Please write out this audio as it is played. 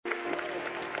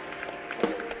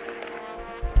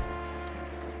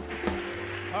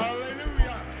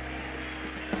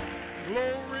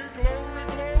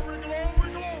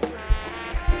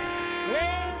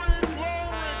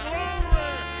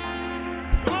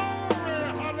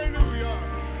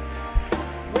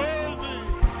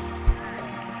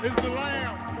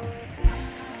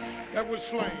was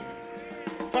slain.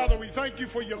 Father, we thank you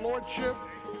for your lordship.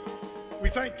 We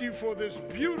thank you for this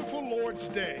beautiful Lord's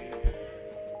Day.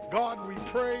 God, we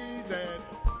pray that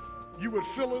you would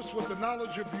fill us with the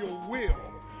knowledge of your will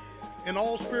in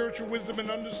all spiritual wisdom and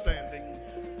understanding.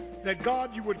 That,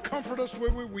 God, you would comfort us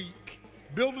where we're weak,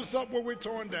 build us up where we're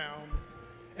torn down,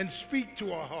 and speak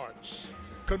to our hearts.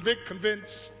 Convict,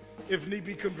 convince, if need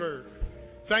be, convert.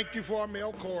 Thank you for our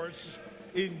male chorus.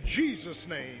 In Jesus'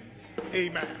 name,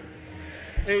 amen.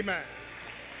 Amen.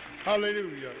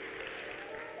 Hallelujah.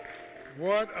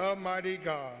 What a mighty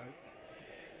God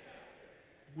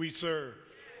we serve.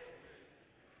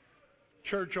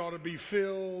 Church ought to be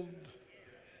filled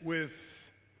with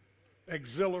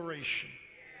exhilaration.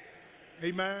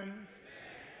 Amen.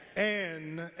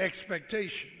 And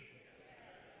expectation.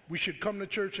 We should come to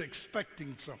church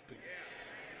expecting something.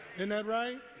 Isn't that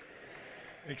right?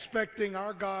 Expecting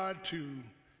our God to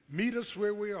meet us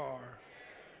where we are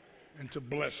and to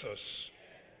bless us.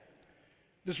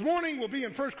 This morning we'll be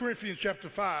in 1 Corinthians chapter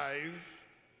 5.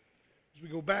 As we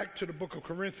go back to the book of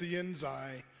Corinthians,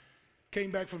 I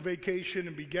came back from vacation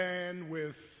and began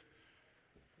with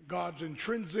God's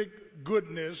intrinsic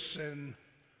goodness and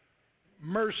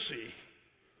mercy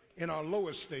in our low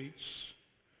estates,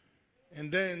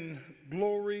 and then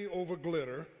glory over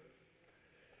glitter.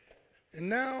 And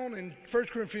now in 1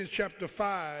 Corinthians chapter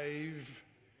 5,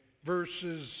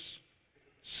 verses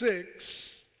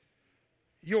 6,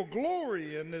 your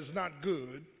glorying is not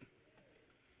good.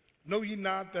 Know ye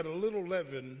not that a little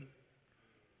leaven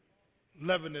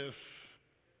leaveneth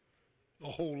the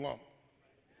whole lump?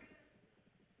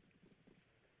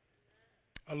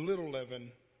 A little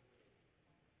leaven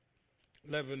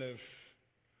leaveneth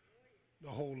the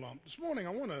whole lump. This morning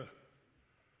I want to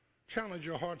challenge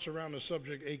your hearts around the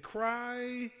subject. A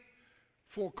cry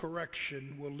for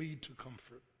correction will lead to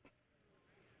comfort.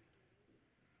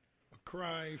 A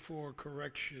cry for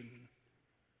correction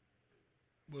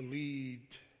will lead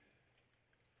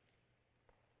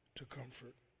to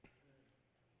comfort.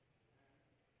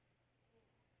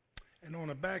 And on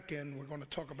the back end, we're going to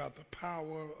talk about the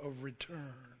power of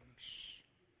returns.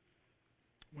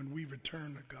 When we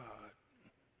return to God.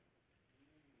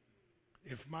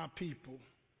 If my people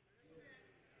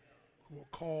who are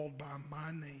called by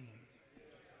my name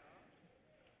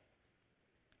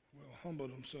will humble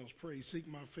themselves, pray, seek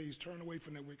my face, turn away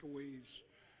from their wicked ways,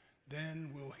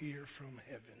 then we'll hear from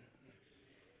heaven.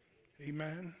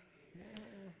 Amen.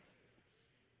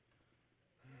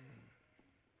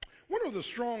 One of the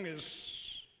strongest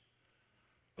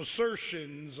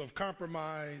assertions of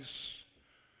compromise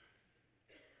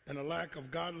and a lack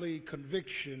of godly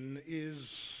conviction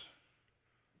is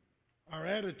our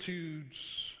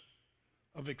attitudes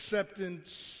of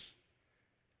acceptance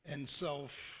and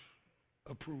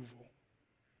self-approval.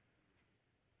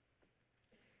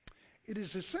 It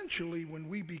is essentially when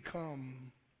we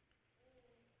become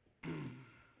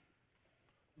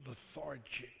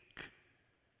lethargic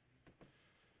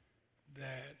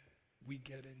that we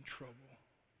get in trouble.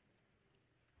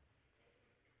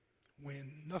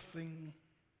 When nothing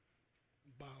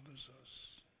bothers us.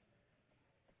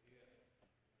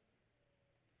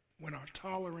 When our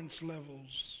tolerance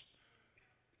levels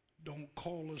don't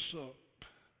call us up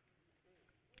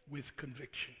with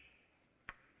conviction.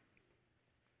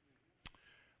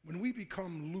 When we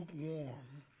become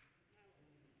lukewarm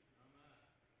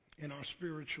in our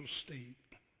spiritual state,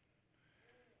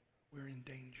 we're in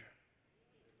danger.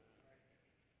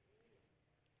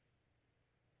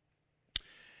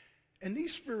 And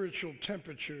these spiritual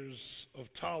temperatures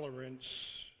of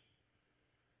tolerance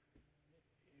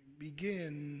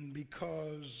begin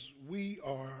because we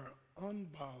are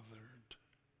unbothered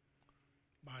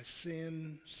by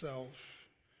sin, self,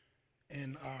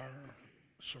 and our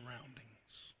surroundings.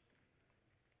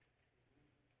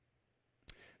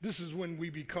 This is when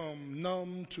we become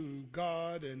numb to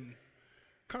God and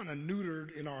kind of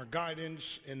neutered in our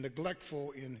guidance and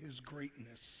neglectful in his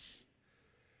greatness.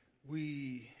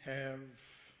 We have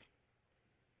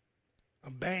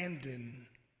abandoned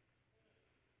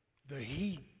the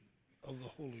heat of the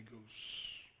Holy Ghost.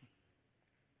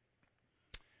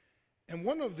 And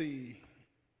one of the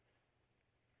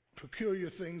peculiar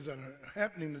things that are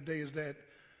happening today is that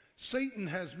Satan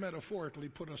has metaphorically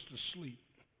put us to sleep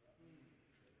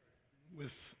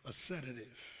with a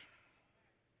sedative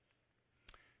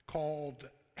called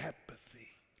apathy.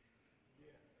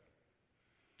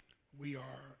 We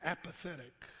are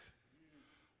apathetic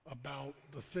about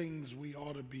the things we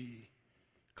ought to be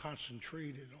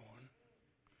concentrated on.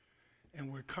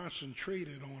 And we're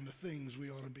concentrated on the things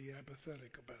we ought to be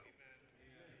apathetic about.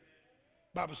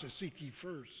 Bible says, seek ye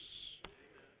first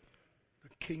the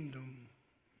kingdom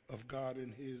of God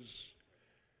and his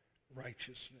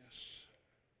righteousness.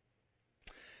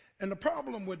 And the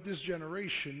problem with this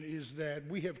generation is that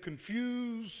we have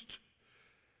confused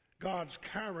God's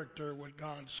character with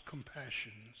God's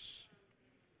compassions,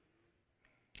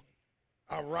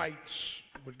 our rights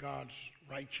with God's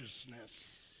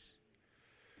righteousness.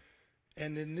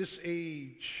 And in this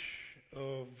age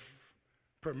of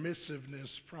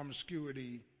permissiveness,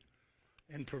 promiscuity,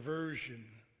 and perversion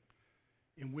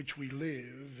in which we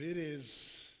live, it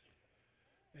is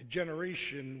a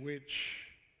generation which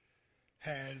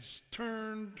has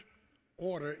turned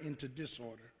order into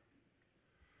disorder,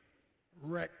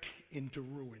 wreck into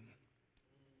ruin.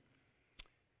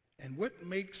 And what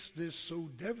makes this so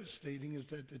devastating is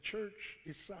that the church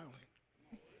is silent.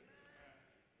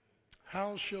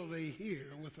 How shall they hear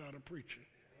without a preacher?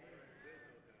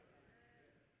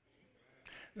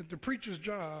 That the preacher's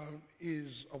job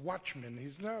is a watchman.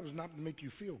 His job is not to make you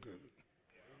feel good.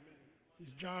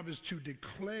 His job is to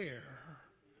declare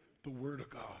the word of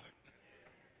God.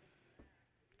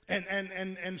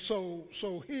 And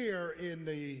so here in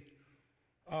the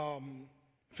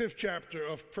 5th chapter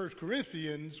of 1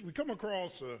 Corinthians, we come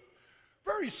across a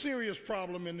very serious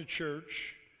problem in the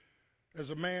church as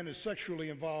a man is sexually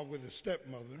involved with his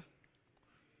stepmother.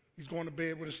 He's going to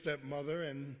bed with his stepmother,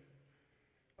 and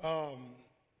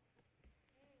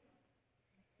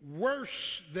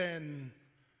worse than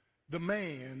the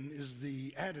man is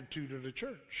the attitude of the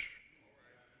church.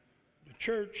 The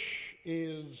church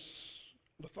is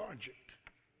lethargic,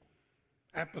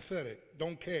 apathetic,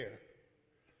 don't care.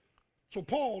 So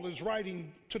Paul is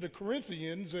writing to the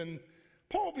Corinthians, and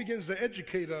Paul begins to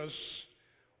educate us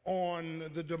on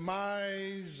the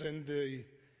demise and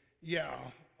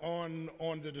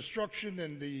on the destruction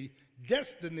and the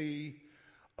destiny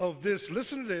of this,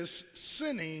 listen to this,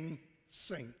 sinning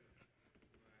saint.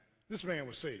 This man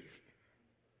was saved.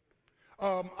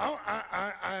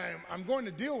 I'm going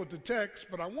to deal with the text,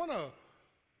 but I want to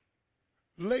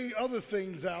lay other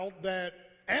things out. That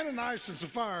Ananias and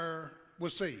Sapphira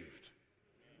was saved,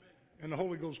 and the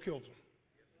Holy Ghost killed them.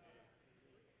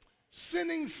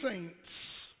 Sinning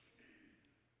saints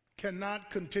cannot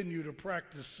continue to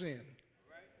practice sin.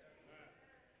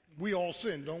 We all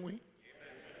sin, don't we?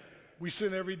 We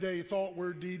sin every day, thought,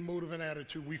 word, deed, motive, and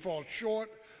attitude. We fall short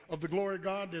of the glory of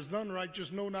God. There's none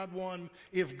righteous, no, not one.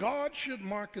 If God should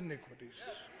mark iniquities,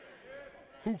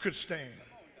 who could stand?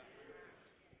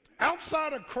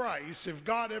 Outside of Christ, if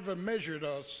God ever measured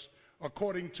us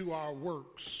according to our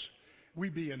works,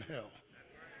 we'd be in hell.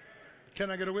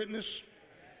 Can I get a witness?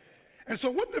 And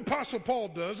so what the Apostle Paul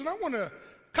does, and I want to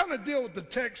kind of deal with the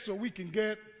text so we can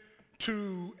get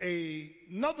to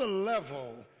another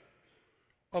level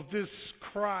of this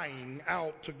crying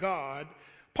out to God.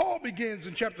 Paul begins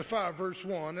in chapter 5, verse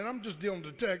 1, and I'm just dealing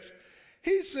with the text.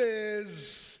 He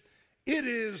says, it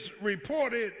is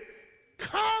reported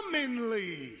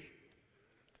commonly.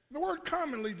 The word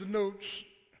commonly denotes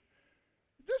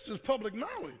this is public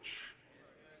knowledge.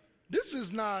 This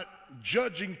is not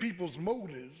judging people's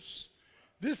motives.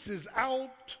 This is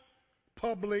out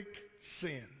public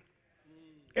sin.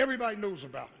 Everybody knows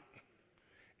about it.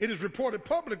 It is reported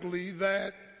publicly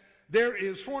that there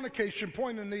is fornication,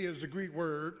 poignantly is the Greek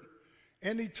word,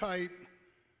 any type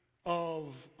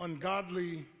of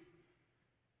ungodly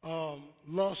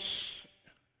lust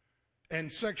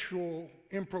and sexual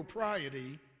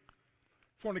impropriety.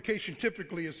 Fornication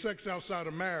typically is sex outside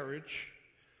of marriage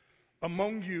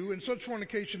among you, and such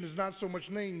fornication is not so much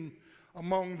named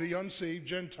among the unsaved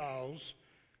Gentiles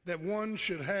that one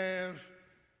should have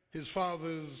his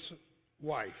father's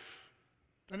wife.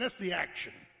 And that's the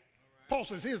action. Paul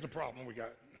says, here's the problem we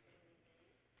got.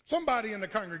 Somebody in the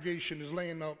congregation is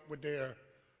laying up with their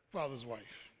father's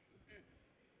wife.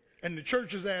 And the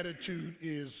church's attitude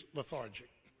is lethargic.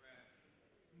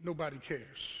 Nobody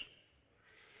cares.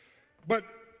 But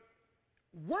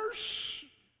worse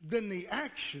than the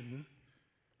action,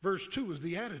 verse 2, is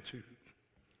the attitude.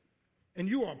 And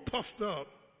you are puffed up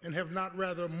and have not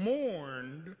rather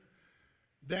mourned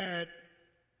that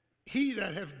he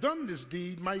that hath done this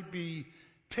deed might be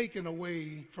taken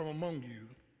away from among you.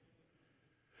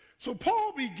 So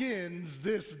Paul begins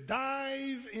this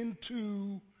dive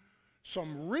into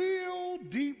some real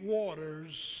deep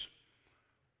waters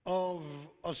of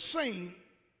a saint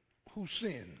who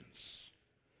sins.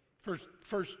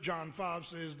 First John 5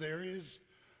 says there is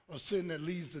a sin that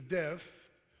leads to death,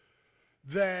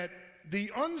 that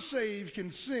the unsaved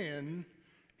can sin.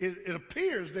 It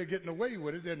appears they're getting away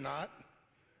with it. They're not.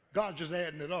 God's just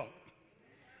adding it up.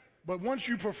 But once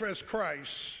you profess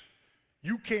Christ,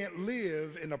 you can't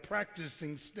live in a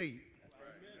practicing state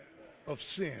of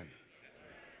sin.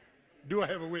 Do I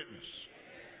have a witness?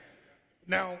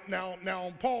 Now,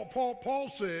 Paul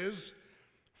says,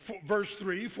 verse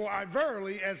 3, for I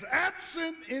verily, as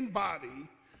absent in body,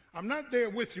 I'm not there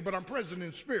with you, but I'm present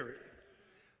in spirit,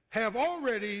 have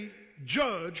already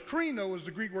judged, krino is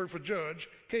the Greek word for judge,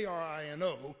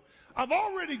 K-R-I-N-O. I've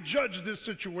already judged this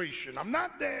situation. I'm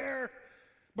not there,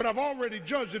 but I've already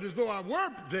judged it as though I were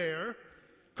there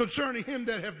concerning him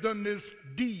that have done this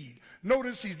deed.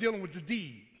 Notice he's dealing with the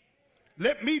deed.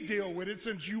 Let me deal with it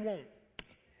since you won't.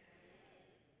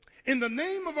 In the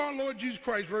name of our Lord Jesus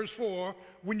Christ, verse 4,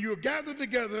 when you are gathered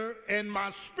together and my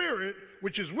spirit,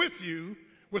 which is with you,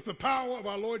 with the power of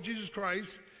our Lord Jesus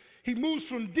Christ, he moves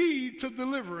from deed to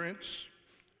deliverance,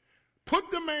 put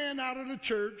the man out of the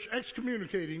church,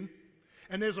 excommunicating,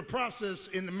 and there's a process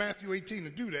in the Matthew 18 to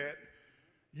do that.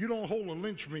 You don't hold a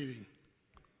lynch meeting.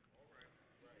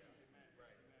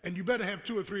 And you better have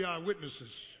 2 or 3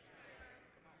 eyewitnesses.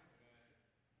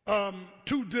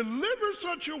 To deliver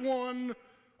such a one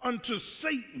unto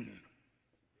Satan.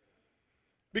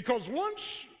 Because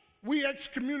once we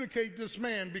excommunicate this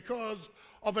man because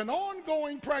of an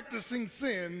ongoing practicing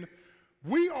sin,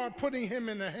 we are putting him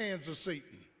in the hands of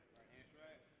Satan.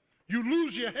 You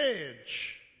lose your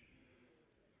hedge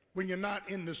when you're not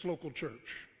in this local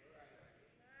church.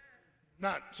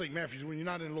 Not St. Matthew's, when you're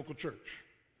not in a local church.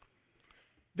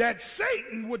 That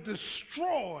Satan would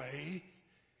destroy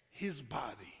his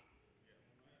body.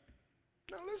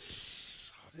 Now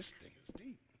this thing is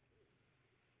deep.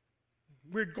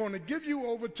 We're going to give you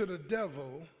over to the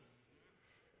devil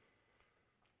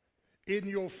in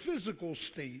your physical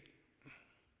state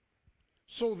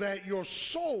so that your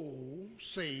soul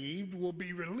saved will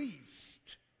be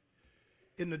released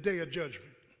in the day of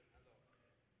judgment.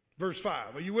 Verse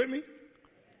 5, are you with me?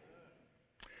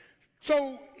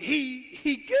 So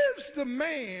he gives the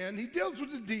man, he deals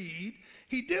with the deed,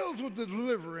 he deals with the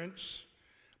deliverance,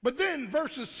 but then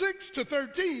verses 6 to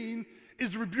 13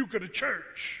 is the rebuke of the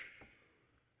church.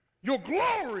 Your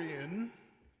glorying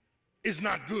is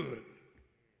not good,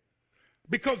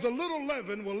 because a little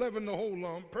leaven will leaven the whole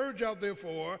lump. Purge out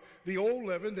therefore the old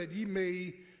leaven, that ye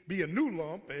may be a new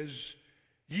lump, as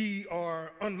ye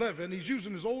are unleavened. He's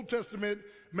using his Old Testament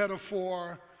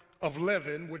metaphor of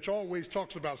leaven, which always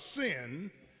talks about sin.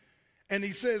 And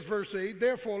he says, verse 8,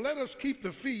 therefore let us keep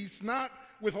the feast not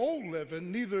with old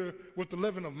leaven, neither with the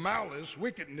leaven of malice,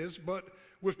 wickedness, but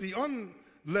with the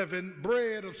unleavened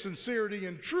bread of sincerity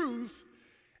and truth.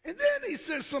 And then he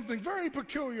says something very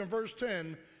peculiar in verse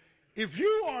 10. If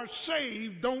you are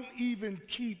saved, don't even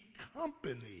keep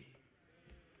company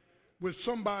with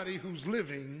somebody who's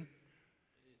living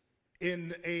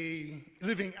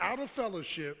out of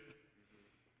fellowship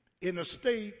in a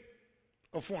state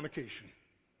of fornication.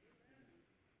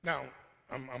 Now,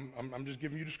 I'm just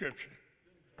giving you the scripture.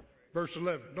 Verse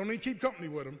 11, don't even keep company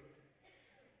with them.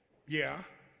 Yeah.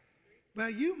 Well,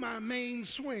 you my main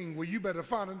swing. Well, you better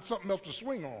find something else to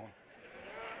swing on.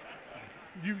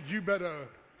 You better,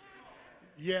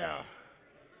 yeah.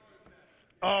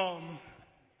 My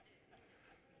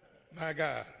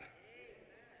God.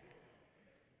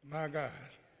 My God.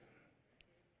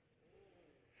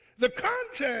 The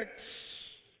context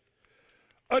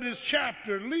of this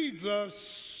chapter leads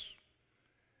us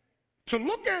to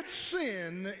look at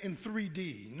sin in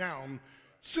 3D. Now,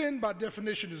 sin by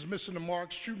definition is missing the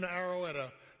mark, shooting an arrow at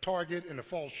a target and it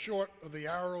falls short of the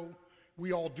arrow.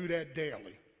 We all do that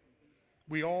daily.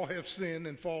 We all have sinned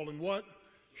and fallen what?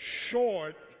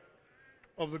 Short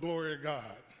of the glory of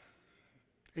God.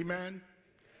 Amen?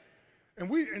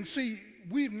 And see,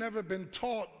 we've never been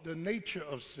taught the nature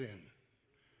of sin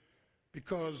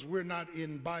because we're not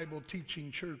in Bible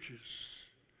teaching churches.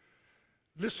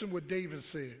 Listen what David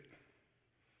said.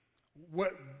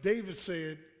 What David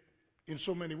said in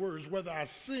so many words, whether I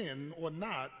sin or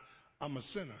not, I'm a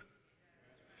sinner.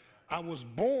 I was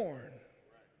born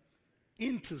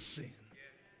into sin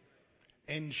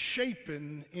and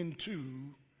shapen into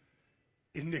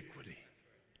iniquity.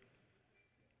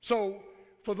 So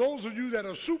for those of you that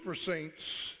are super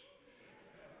saints,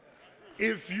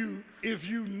 if you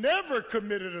never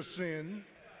committed a sin,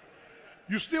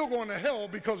 you're still going to hell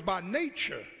because by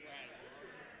nature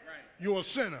you're a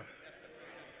sinner.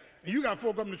 And you got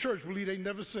folk up in the church believe they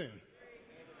never sin.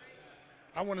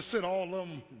 I want to sit all of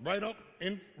them right up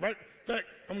in right. In fact,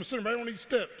 I'm going to sit them right on these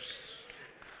steps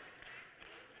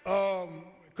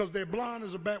because they're blind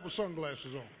as a bat with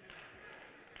sunglasses on.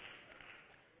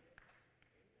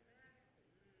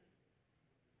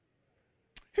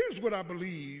 Here's what I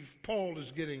believe Paul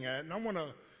is getting at, and I want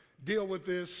to deal with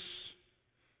this.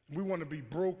 We want to be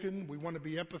broken. We want to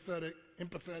be empathetic.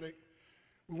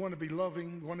 We want to be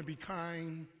loving. We want to be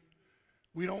kind.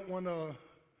 We don't want to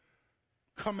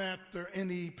come after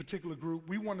any particular group.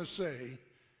 We want to say,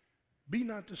 be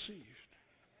not deceived.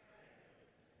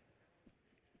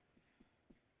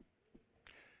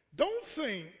 Don't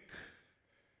think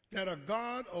that a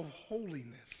God of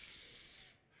holiness,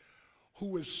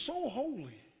 who is so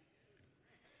holy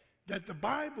that the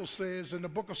Bible says in the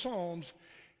book of Psalms,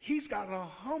 he's got to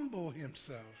humble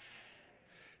himself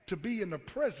to be in the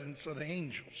presence of the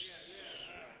angels.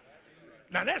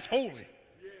 Now that's holy.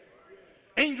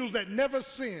 Angels that never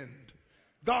sinned.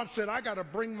 God said, I got to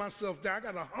bring myself down. I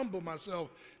got to humble myself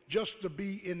just to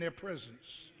be in their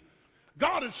presence.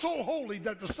 God is so holy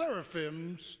that the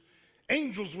seraphims,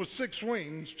 angels with 6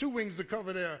 wings, 2 wings to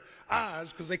cover their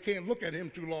eyes because they can't look at him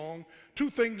too long,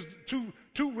 2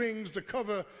 wings to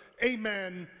cover,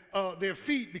 amen, their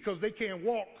feet because they can't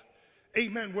walk,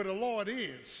 amen, where the Lord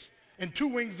is, and 2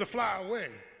 wings to fly away.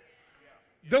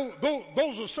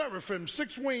 Those are seraphims,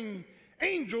 6-winged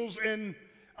angels, and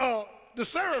the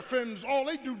seraphims, all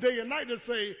they do day and night is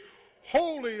say,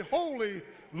 holy, holy,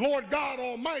 Lord God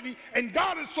Almighty. And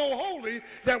God is so holy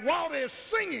that while they're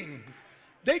singing,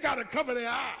 they got to cover their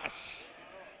eyes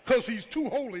because he's too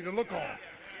holy to look on.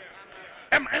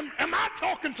 Am I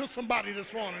talking to somebody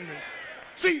this morning?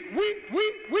 See,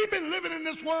 we've been living in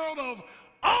this world of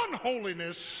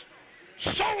unholiness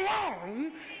so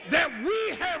long that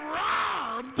we have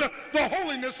robbed the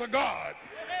holiness of God.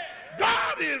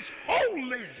 God is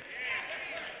holy.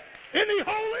 Isn't he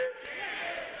holy?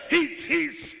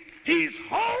 He's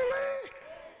holy.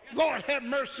 Lord have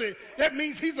mercy. That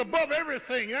means he's above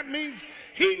everything. That means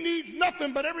he needs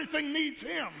nothing but everything needs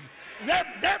him.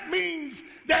 That means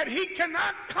that he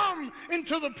cannot come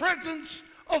into the presence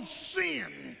of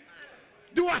sin.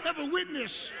 Do I have a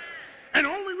witness? And the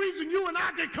only reason you and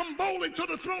I can come boldly to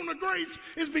the throne of grace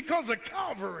is because of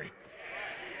Calvary.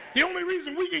 The only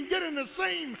reason we can get in the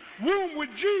same room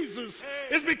with Jesus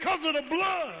is because of the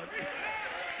blood.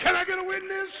 Can I get a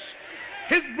witness?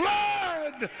 His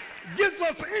blood gives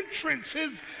us entrance.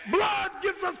 His blood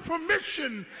gives us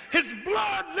permission. His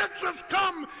blood lets us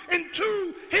come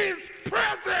into his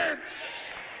presence.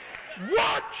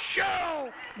 What shall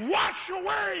wash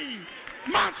away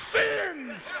my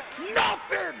sins?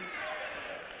 Nothing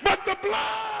but the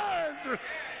blood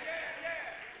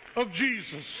of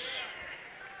Jesus.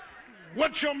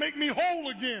 What shall make me whole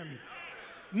again?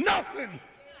 Nothing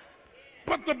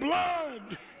but the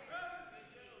blood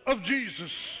of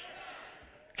Jesus.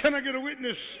 Can I get a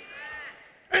witness?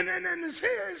 And it's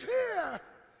here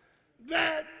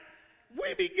that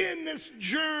we begin this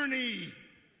journey.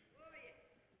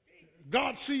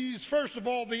 God sees, first of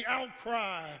all, the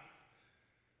outcry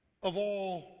of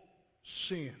all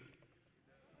sin.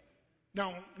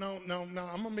 Now, I'm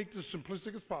going to make this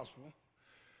simplistic as possible.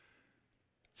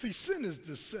 See, sin is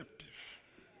deceptive.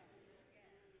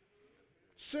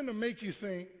 Sin will make you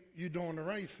think you're doing the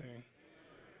right thing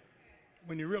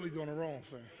when you're really doing the wrong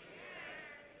thing.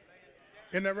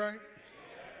 Isn't that right?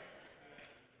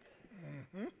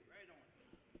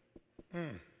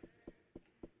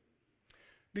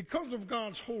 Because of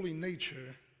God's holy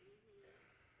nature,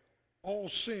 all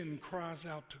sin cries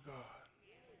out to God.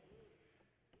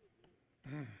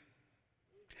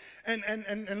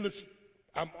 And listen,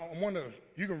 I want to,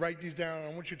 you can write these down. I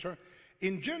want you to turn.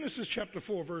 In Genesis chapter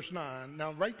 4, verse 9,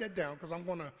 now write that down because I'm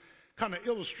going to kind of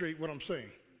illustrate what I'm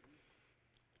saying.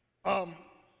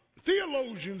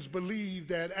 Theologians believe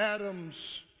that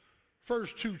Adam's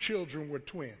first 2 children were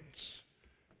twins,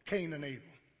 Cain and Abel.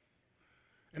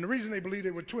 And the reason they believe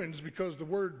they were twins is because the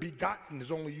word begotten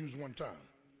is only used one time.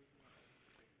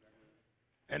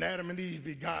 And Adam and Eve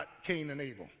begot Cain and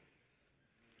Abel.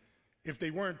 If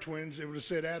they weren't twins, it would have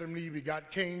said Adam and Eve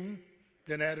begot Cain,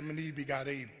 then Adam and Eve begot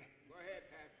Abel. Go ahead,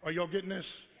 Pastor. Are y'all getting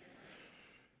this?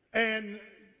 And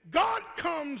God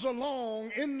comes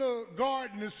along in the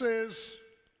garden and says,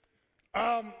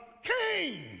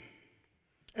 Cain.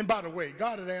 And by the way,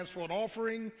 God had asked for an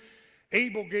offering.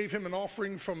 Abel gave him an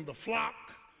offering from the flock,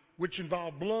 which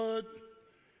involved blood.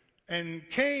 And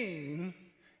Cain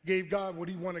gave God what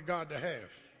he wanted God to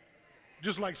have,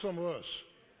 just like some of us.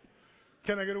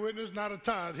 Can I get a witness? Not a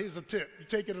tithe. Here's a tip. You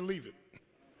take it or leave it.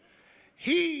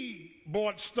 He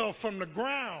bought stuff from the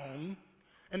ground,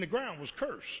 and the ground was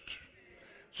cursed.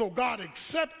 So God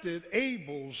accepted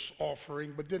Abel's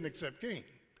offering, but didn't accept Cain.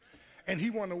 And he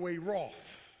went away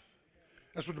wroth.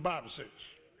 That's what the Bible says.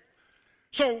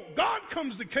 So God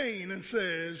comes to Cain and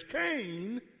says,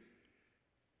 Cain,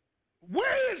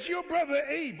 where is your brother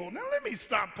Abel? Now let me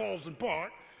stop, pause, and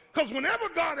part, because whenever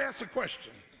God asks a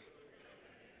question,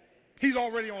 he's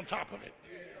already on top of it.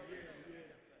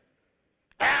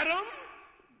 Adam,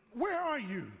 where are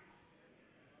you?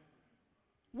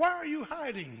 Why are you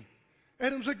hiding?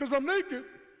 Adam said, because I'm naked.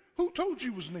 Who told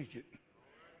you was naked?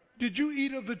 Did you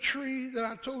eat of the tree that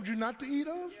I told you not to eat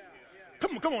of?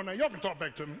 Come on now, y'all can talk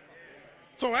back to me.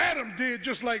 So Adam did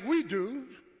just like we do.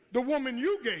 The woman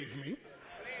you gave me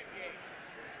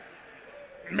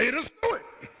made us do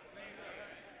it.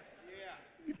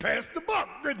 He passed the buck,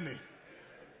 didn't he?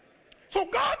 So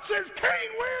God says,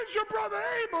 Cain, where's your brother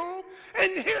Abel?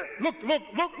 And here,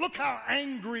 look how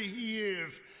angry he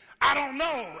is. I don't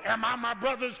know. Am I my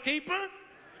brother's keeper?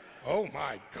 Oh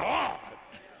my God.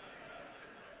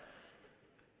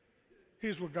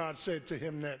 Here's what God said to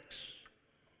him next.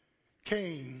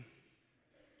 Cain,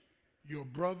 your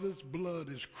brother's blood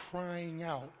is crying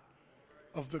out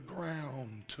of the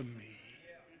ground to me.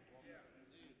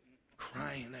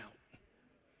 Crying out.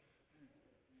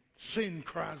 Sin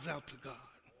cries out to God.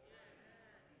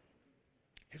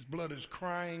 His blood is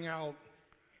crying out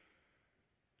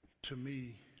to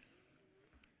me.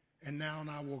 And now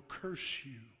I will curse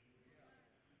you.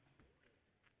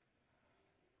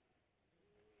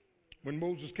 When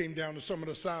Moses came down to Summit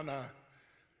of Sinai,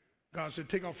 God said,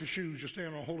 take off your shoes, you're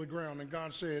standing on holy ground. And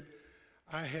God said,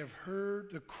 I have heard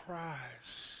the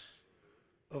cries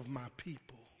of my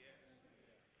people.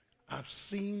 I've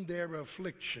seen their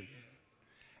affliction.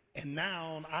 And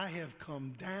now I have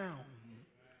come down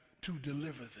to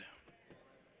deliver them.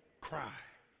 Cry.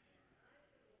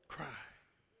 Cry.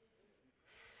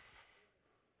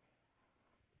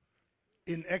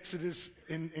 In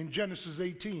Genesis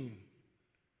 18,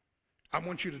 I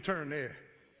want you to turn there.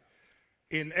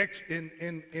 In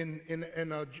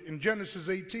Genesis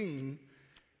 18,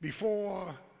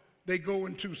 before they go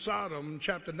into Sodom,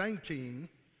 chapter 19,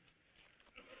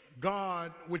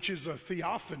 God, which is a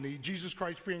theophany, Jesus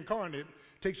Christ pre-incarnate,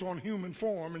 takes on human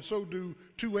form, and so do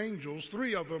two angels.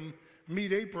 Three of them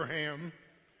meet Abraham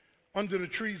under the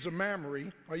trees of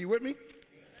Mamre. Are you with me?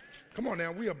 Come on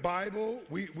now, we are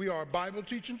a Bible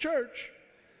teaching church.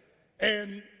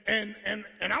 And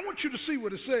I want you to see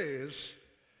what it says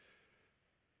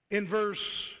in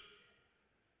verse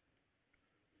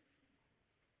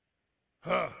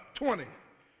 20.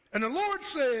 And the Lord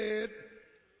said,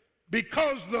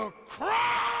 because the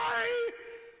cry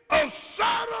of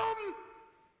Sodom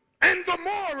and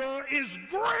Gomorrah is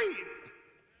great,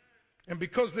 and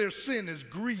because their sin is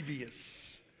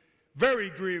grievous, very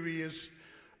grievous,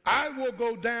 I will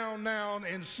go down now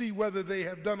and see whether they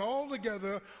have done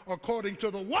altogether according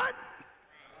to the what?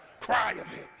 Cry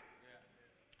of it.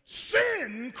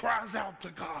 Sin cries out to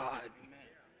God.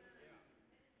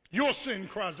 Your sin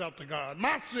cries out to God.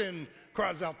 My sin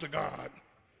cries out to God.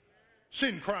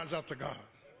 Sin cries out to God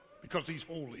because he's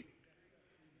holy.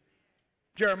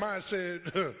 Jeremiah said,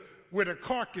 where the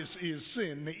carcass is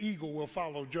sin, the eagle will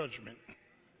follow judgment.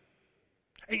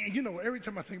 And you know, every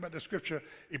time I think about that scripture,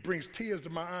 it brings tears to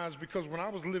my eyes because when I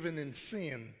was living in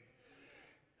sin,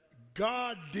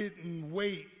 God didn't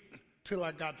wait till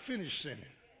I got finished sinning.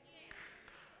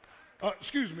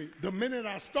 The minute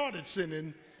I started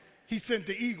sinning, he sent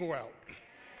the eagle out.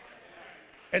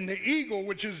 And the eagle,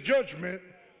 which is judgment,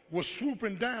 was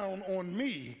swooping down on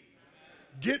me,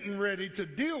 getting ready to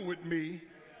deal with me,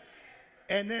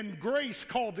 and then grace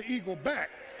called the eagle back.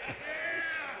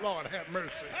 Lord have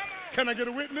mercy. Can I get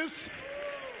a witness?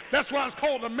 That's why it's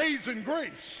called Amazing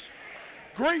Grace.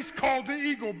 Grace called the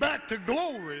eagle back to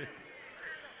glory,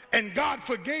 and God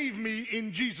forgave me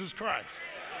in Jesus Christ.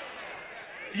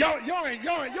 Y'all ain't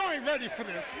ready for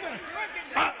this.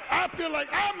 I feel like,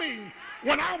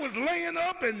 when I was laying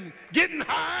up and getting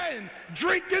high and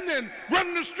drinking and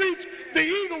running the streets, the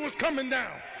eagle was coming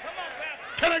down.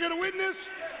 Can I get a witness?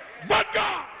 But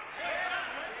God,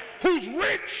 who's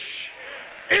rich,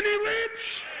 isn't he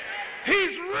rich?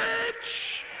 He's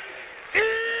rich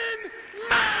in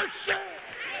mercy.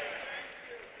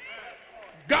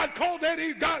 God called that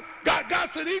eagle. God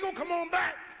said, eagle, come on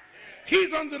back.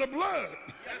 He's under the blood.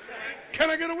 Can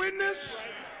I get a witness?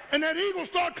 And that eagle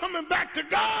started coming back to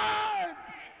God.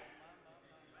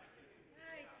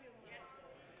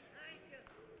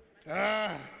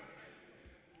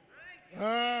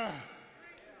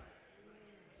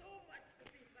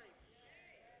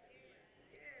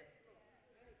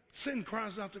 Sin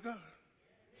cries out to God.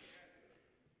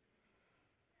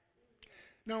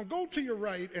 Now go to your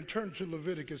right and turn to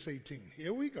Leviticus 18.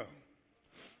 Here we go.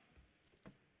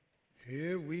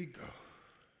 Here we go.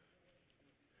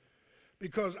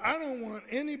 Because I don't want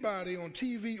anybody on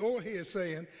TV or here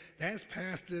saying, that's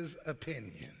pastor's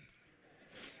opinion.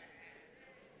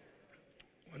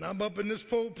 When I'm up in this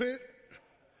pulpit,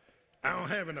 I don't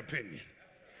have an opinion.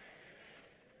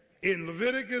 In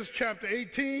Leviticus chapter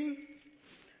 18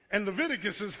 And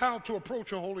Leviticus is how to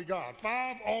approach a holy God.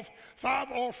 Five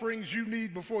offerings you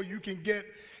need before you can get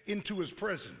into his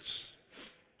presence.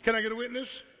 Can I get a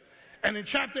witness? And in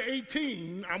chapter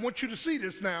 18, I want you to see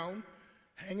this now.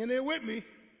 Hang in there with me.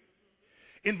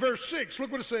 In verse 6,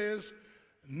 look what it says.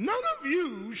 None of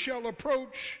you shall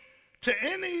approach to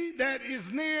any that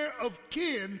is near of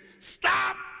kin.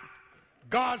 Stop.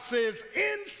 God says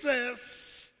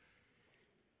incest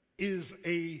is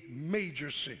a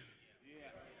major sin.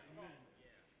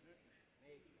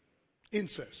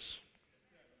 Incest.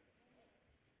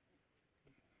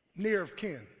 Near of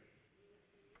kin.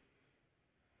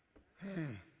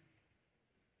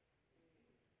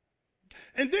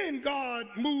 And then God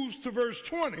moves to verse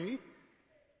 20.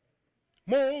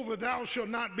 Moreover, thou shalt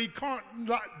not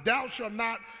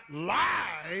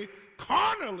lie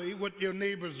carnally with your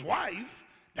neighbor's wife.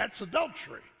 That's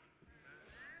adultery.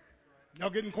 Y'all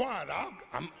getting quiet.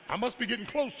 I must be getting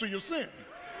close to your sin.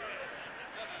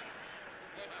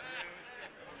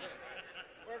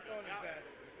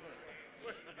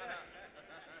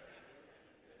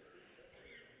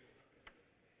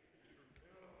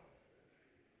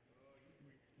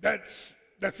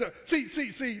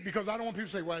 See, because I don't want people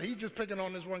to say, well, he's just picking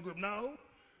on this one group. No,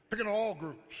 picking on all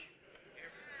groups.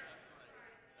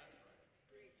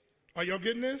 Are y'all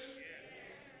getting this?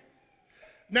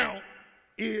 Now,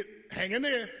 hang in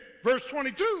there. Verse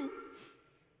 22,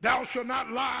 thou shalt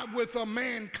not lie with a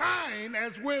mankind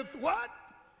as with what?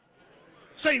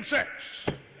 Same sex.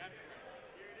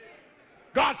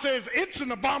 God says it's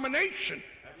an abomination.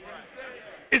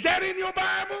 Is that in your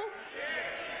Bible?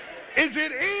 Is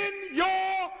it in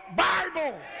your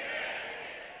Bible?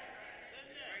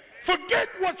 Forget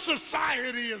what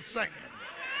society is saying.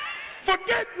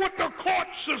 Forget what the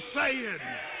courts are saying.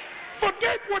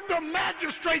 Forget what the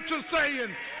magistrates are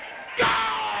saying.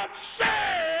 God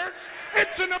says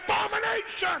it's an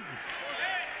abomination.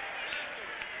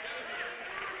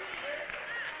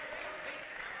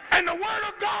 And the word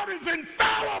of God is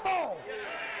infallible.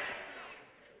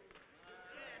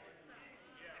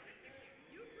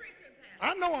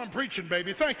 I know I'm preaching,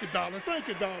 baby. Thank you, darling. Thank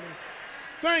you, darling.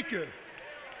 Thank you.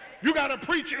 You got to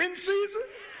preach in season?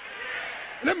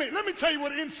 Let me tell you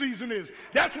what in season is.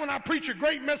 That's when I preach a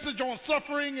great message on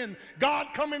suffering and God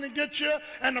coming and get you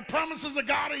and the promises of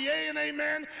God are yea and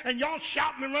amen and y'all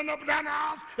shouting and running up and down the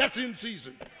aisles. That's in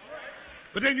season.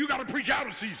 But then you got to preach out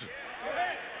of season.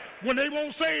 When they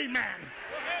won't say amen.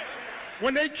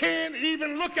 When they can't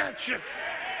even look at you.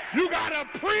 You got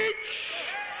to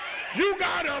preach. You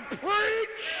got to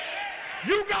preach.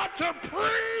 You got to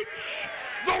preach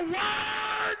the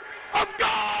word of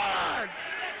God.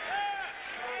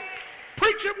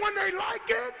 Preach it when they like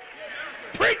it.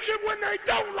 Preach it when they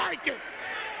don't like it.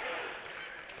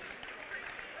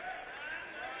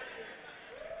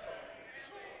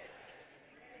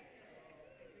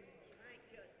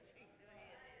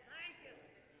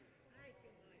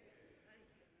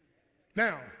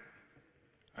 Now,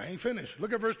 I ain't finished.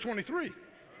 Look at verse 23.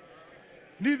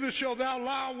 Neither shalt thou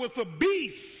lie with a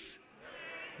beast.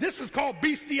 This is called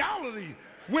bestiality.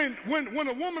 When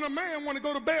a woman or man want to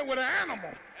go to bed with an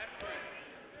animal.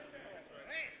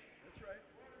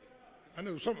 I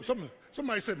know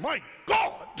somebody said, my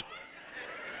God.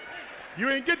 You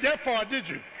ain't get that far, did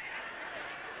you?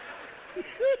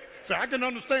 So I can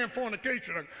understand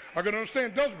fornication. I can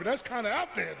understand adultery, but that's kind of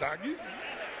out there, Doc.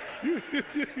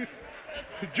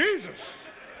 Jesus.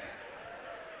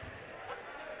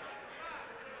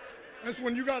 That's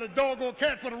when you got a dog or a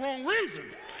cat for the wrong reason.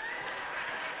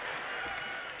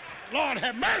 Lord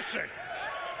have mercy.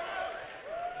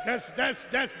 That's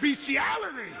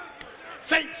bestiality.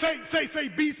 Say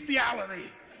bestiality.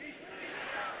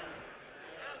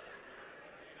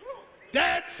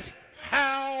 That's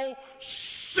how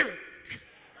sick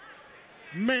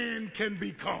man can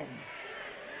become.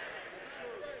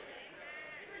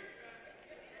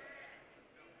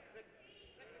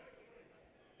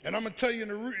 And I'm going to tell you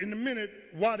in a minute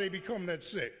why they become that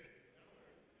sick.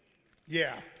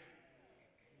 Yeah.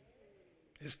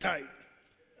 It's tight.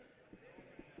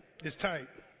 It's tight.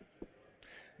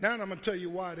 Now I'm going to tell you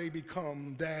why they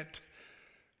become that,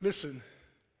 listen,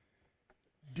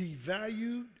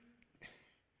 devalued,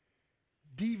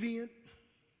 deviant,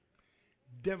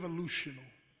 devolutional.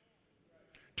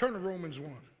 Turn to Romans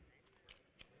 1.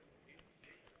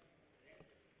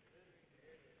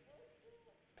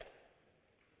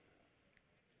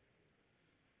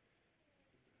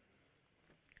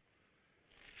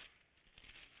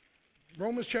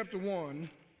 Romans chapter 1,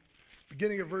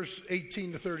 beginning at verse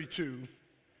 18 to 32,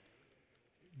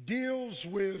 deals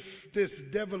with this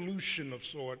devolution of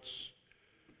sorts.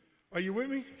 Are you with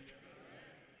me?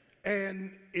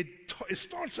 And it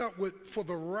starts out with, for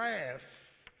the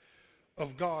wrath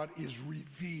of God is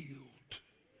revealed.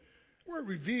 The word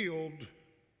revealed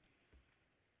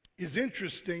is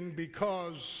interesting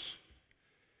because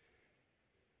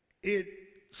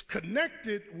it's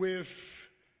connected with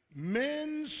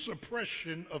men's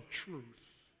suppression of truth.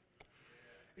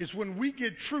 It's when we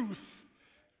get truth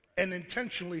and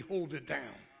intentionally hold it down.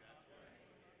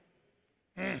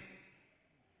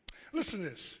 Listen to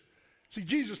this. See,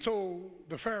 Jesus told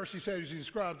the Pharisees, Sadducees, and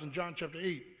scribes in John chapter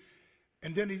 8,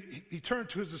 and then he turned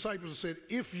to his disciples and said,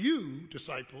 if you,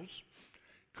 disciples,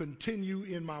 continue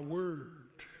in my word,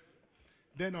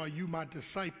 then are you my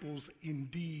disciples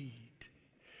indeed.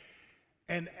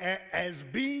 And as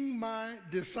being my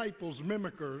disciples,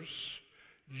 mimickers,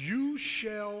 you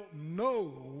shall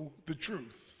know the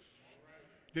truth.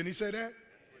 Didn't he say that?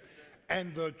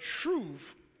 And the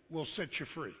truth will set you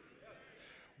free.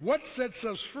 What sets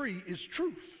us free is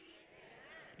truth.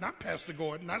 Not Pastor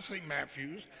Gordon, not St.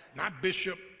 Matthews, not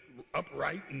Bishop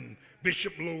Upright and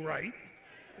Bishop Lowright.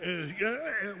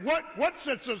 What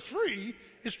sets us free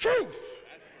is truth.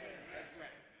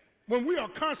 When we are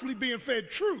constantly being fed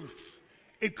truth,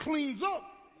 it cleans up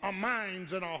our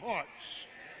minds and our hearts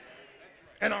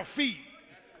and our feet.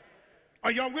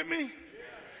 Are y'all with me?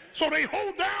 So they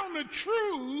hold down the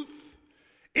truth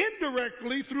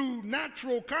indirectly through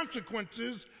natural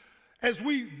consequences as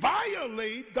we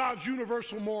violate God's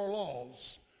universal moral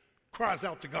laws, cries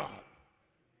out to God.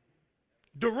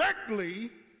 Directly,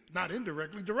 not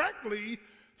indirectly, directly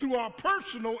through our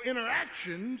personal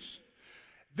interactions,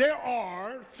 there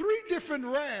are three different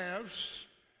wraths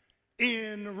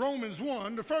in Romans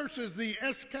 1. The first is the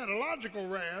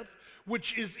eschatological wrath,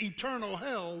 which is eternal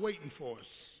hell waiting for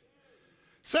us.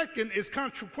 Second is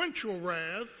consequential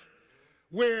wrath,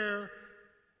 where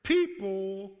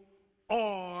people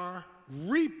are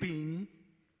reaping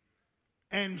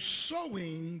and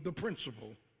sowing the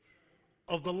principle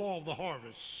of the law of the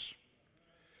harvest.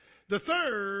 The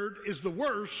third is the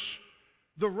worst,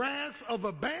 the wrath of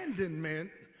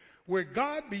abandonment, where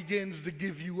God begins to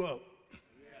give you up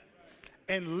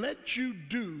and let you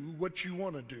do what you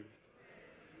want to do.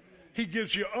 He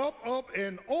gives you up,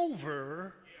 and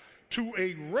over to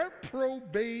a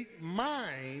reprobate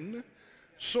mind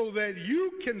so that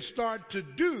you can start to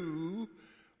do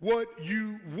what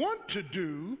you want to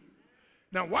do.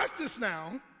 Now watch this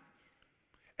now.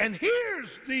 And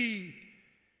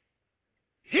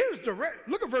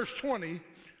look at verse 20.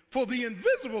 For the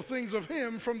invisible things of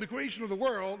him from the creation of the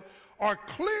world are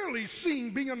clearly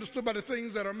seen, being understood by the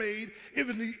things that are made,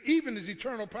 even his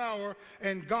eternal power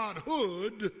and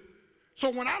Godhood. So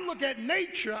when I look at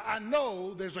nature, I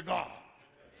know there's a God.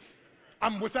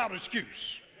 I'm without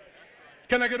excuse.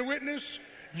 Can I get a witness?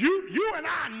 You and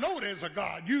I know there's a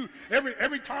God.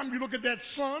 Every time you look at that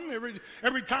sun,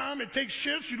 every time it takes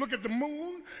shifts, you look at the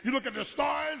moon, you look at the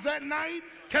stars at night.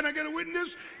 Can I get a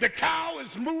witness? The cow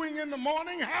is mooing in the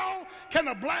morning. How can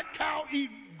a black cow eat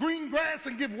green grass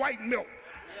and give white milk?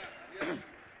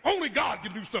 Only God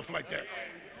can do stuff like that.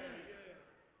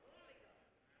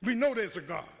 We know there's a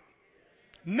God.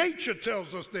 Nature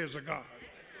tells us there's a God.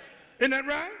 Isn't that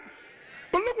right?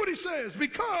 But look what he says.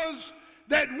 Because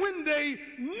that when they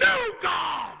knew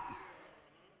God,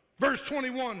 verse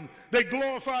 21, they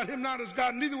glorified him not as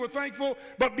God, neither were thankful,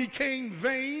 but became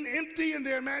vain, empty in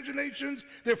their imaginations.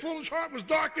 Their foolish heart was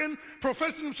darkened,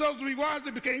 professing themselves to be wise,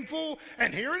 they became fool.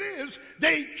 And here it is,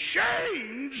 they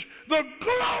changed the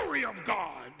glory of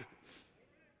God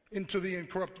into the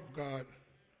incorruptible God,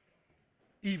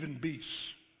 even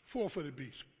beasts, four-footed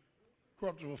beasts,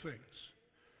 corruptible things.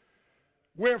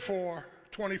 Wherefore,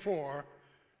 24,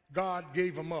 God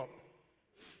gave them up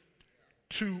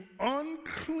to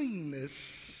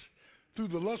uncleanness through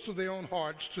the lust of their own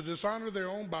hearts, to dishonor their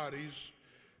own bodies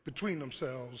between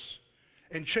themselves,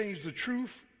 and changed the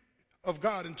truth of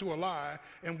God into a lie,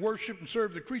 and worship and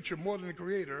serve the creature more than the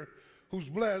Creator, who's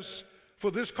blessed.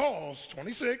 For this cause,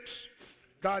 26,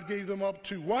 God gave them up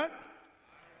to what?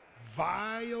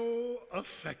 Vile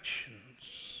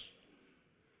affections.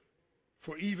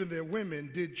 For even their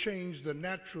women did change the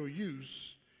natural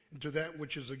use into that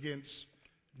which is against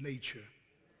nature.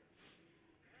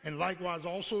 And likewise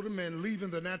also the men, leaving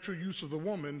the natural use of the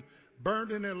woman,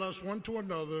 burned in their lust one to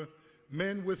another,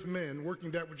 men with men, working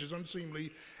that which is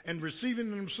unseemly, and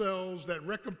receiving in themselves that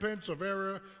recompense of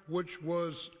error which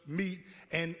was meet.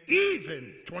 And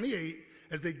even, 28,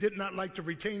 as they did not like to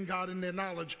retain God in their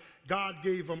knowledge, God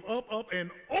gave them up and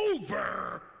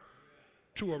over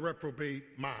to a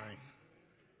reprobate mind.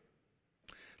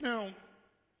 Now,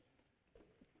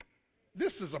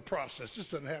 this is a process. This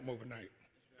doesn't happen overnight.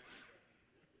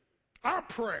 Our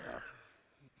prayer,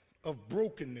 of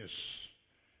brokenness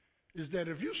is that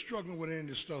if you're struggling with any of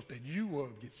this stuff, that you will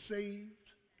get saved,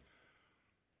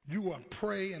 you will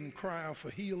pray and cry out for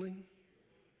healing,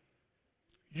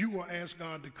 you will ask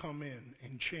God to come in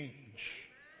and change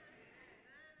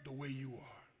the way you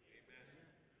are.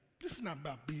 This is not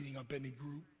about beating up any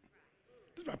group.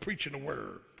 This is about preaching the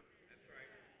word.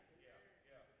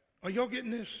 Are y'all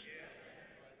getting this?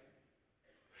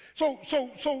 So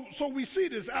we see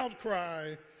this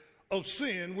outcry of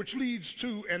sin, which leads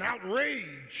to an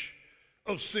outrage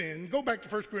of sin. Go back to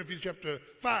 1 Corinthians chapter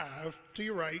 5 to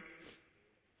your right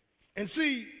and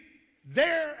see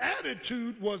their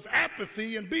attitude was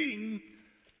apathy and being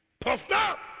puffed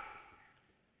up.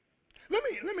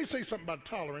 Let me say something about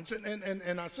tolerance,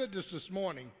 and I said this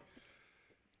morning.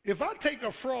 If I take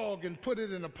a frog and put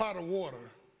it in a pot of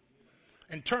water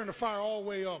and turn the fire all the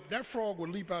way up, that frog will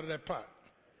leap out of that pot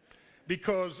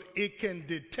because it can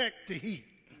detect the heat.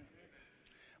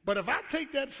 But if I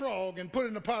take that frog and put it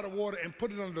in a pot of water and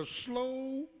put it under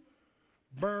slow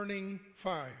burning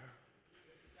fire,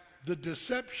 the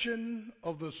deception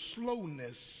of the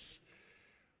slowness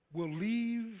will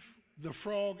leave the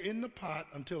frog in the pot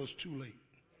until it's too late.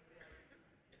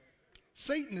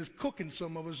 Satan is cooking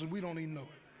some of us and we don't even know it.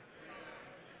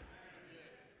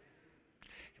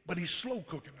 But he's slow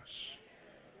cooking us.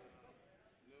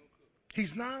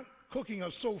 He's not cooking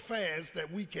us so fast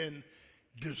that we can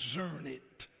discern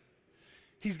it.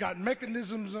 He's got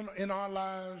mechanisms in our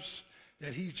lives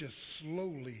that he's just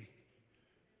slowly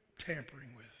tampering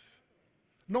with,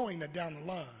 knowing that down the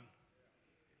line,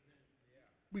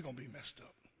 we're going to be messed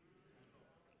up.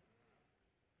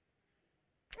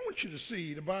 I want you to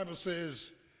see, the Bible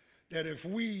says that if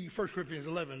we, 1 Corinthians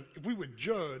 11, if we would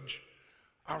judge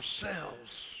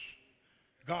ourselves,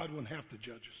 God wouldn't have to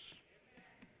judge us.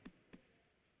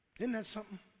 Isn't that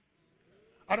something?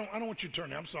 I don't want you to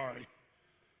turn there, I'm sorry.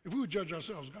 If we would judge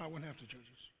ourselves, God wouldn't have to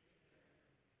judge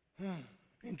us.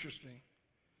 Interesting.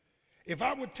 If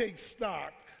I would take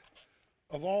stock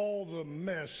of all the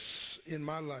mess in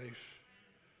my life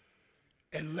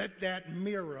and let that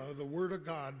mirror, the Word of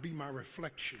God, be my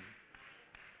reflection.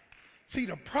 See,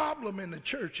 the problem in the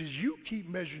church is you keep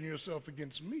measuring yourself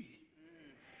against me,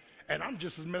 and I'm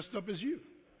just as messed up as you.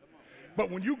 But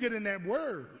when you get in that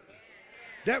Word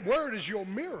is your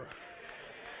mirror.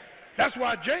 That's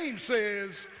why James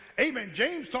says, amen,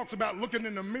 James talks about looking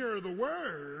in the mirror of the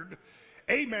Word,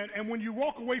 amen, and when you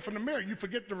walk away from the mirror, you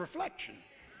forget the reflection.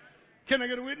 Can I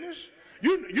get a witness?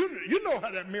 You know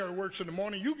how that mirror works in the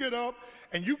morning. You get up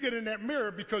and you get in that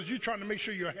mirror because you're trying to make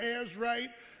sure your hair's right,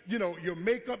 you know, your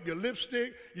makeup, your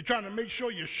lipstick. You're trying to make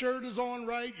sure your shirt is on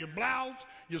right, your blouse,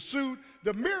 your suit.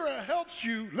 The mirror helps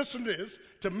you, listen to this,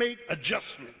 to make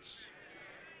adjustments.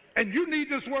 And you need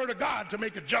this Word of God to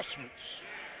make adjustments.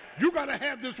 You got to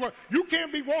have this Word. You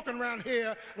can't be walking around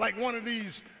here like one of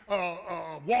these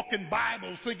walking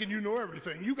Bibles thinking you know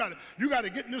everything. You got to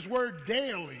get in this Word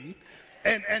daily.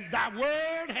 And thy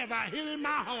word have I hid in my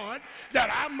heart,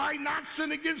 that I might not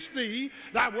sin against thee.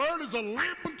 Thy word is a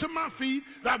lamp unto my feet.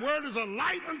 Thy word is a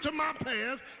light unto my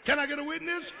path. Can I get a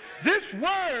witness? This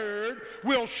word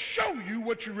will show you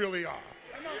what you really are.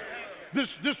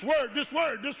 This word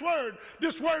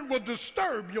will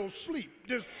disturb your sleep.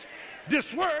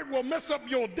 This word will mess up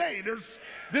your day.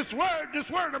 This word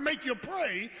will make you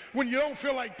pray when you don't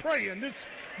feel like praying.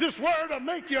 This word will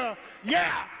make you,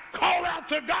 call out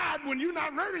to God when you're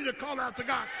not ready to call out to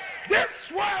God.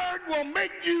 This word will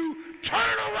make you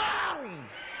turn around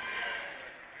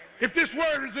if this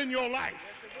word is in your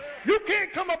life. You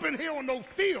can't come up in here with no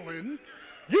feeling.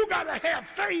 You got to have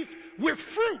faith with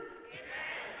fruit.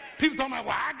 People talking about,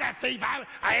 well, I got faith.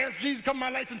 I asked Jesus to come in my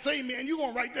life and save me, and you're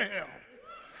going right to hell.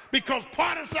 Because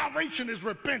part of salvation is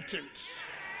repentance.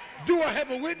 Do I have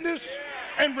a witness?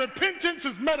 And repentance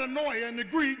is metanoia in the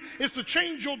Greek. It's to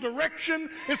change your direction.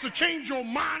 It's to change your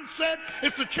mindset.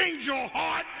 It's to change your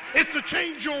heart. It's to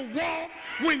change your walk.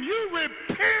 When you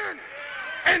repent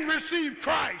and receive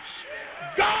Christ,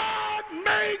 God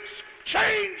makes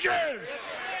changes.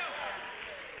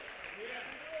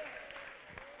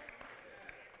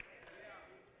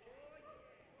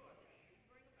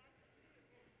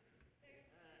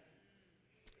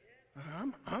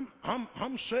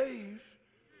 I'm saved,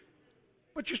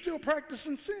 but you're still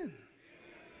practicing sin.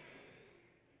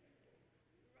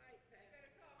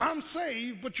 I'm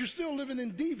saved, but you're still living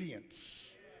in deviance,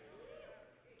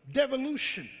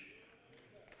 devolution.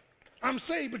 I'm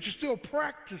saved, but you're still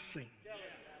practicing.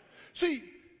 See,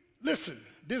 listen,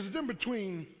 there's a difference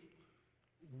between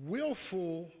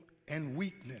willful and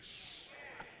weakness.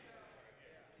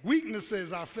 Weakness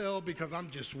says I fell because I'm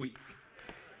just weak.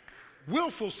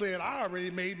 Willful said, I already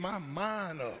made my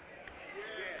mind up.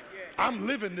 I'm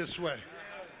living this way.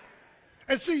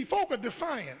 And see, folk are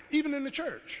defiant, even in the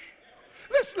church.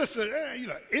 Listen,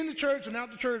 in the church and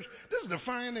out the church, this is a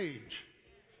defiant age.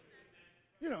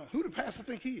 You know, who the pastor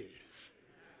think he is?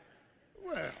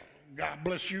 Well, God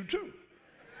bless you too.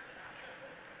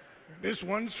 This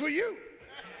one's for you.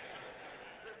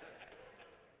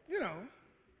 You know,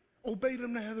 obey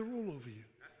them that have the rule over you,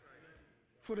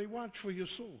 for they watch for your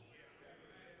soul.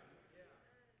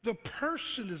 The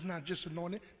person is not just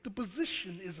anointed, the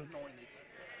position is anointed.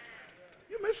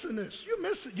 You're missing this.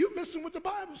 You're missing what the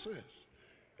Bible says.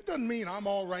 It doesn't mean I'm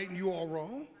all right and you all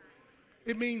wrong.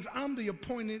 It means I'm the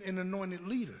appointed and anointed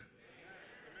leader.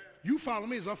 You follow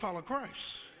me as I follow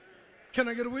Christ. Can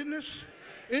I get a witness?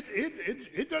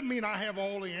 It doesn't mean I have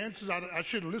all the answers. I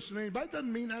shouldn't listen to anybody. It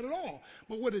doesn't mean that at all.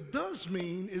 But what it does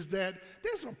mean is that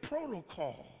there's a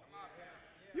protocol.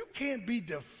 You can't be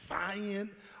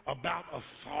defiant about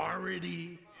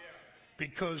authority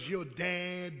because your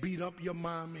dad beat up your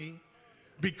mommy,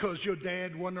 because your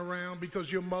dad wasn't around,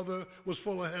 because your mother was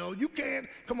full of hell. You can't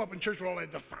come up in church with all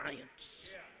that defiance.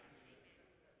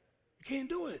 You can't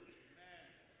do it.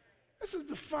 That's a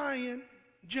defiant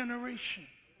generation.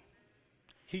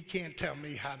 He can't tell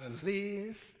me how to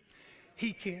live.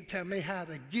 He can't tell me how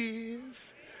to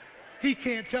give. He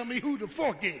can't tell me who to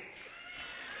forgive.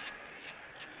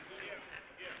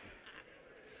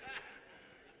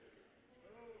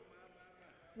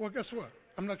 Well, guess what?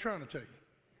 I'm not trying to tell you.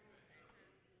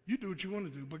 You do what you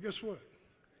want to do, but guess what?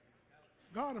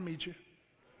 God will meet you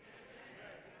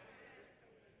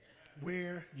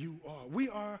where you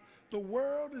are. The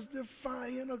world is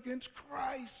defiant against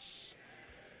Christ.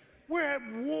 We're at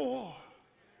war.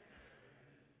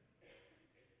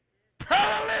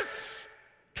 Perilous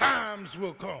times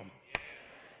will come.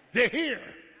 They're here.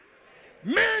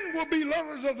 Men will be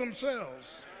lovers of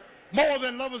themselves more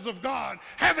than lovers of God,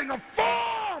 having a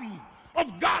form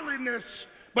of godliness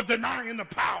but denying the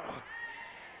power.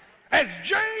 As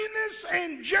Janus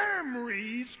and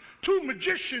Jambres, two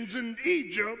magicians in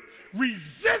Egypt,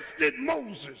 resisted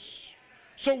Moses,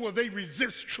 so will they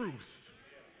resist truth.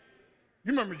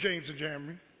 You remember James and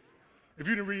Jambres? If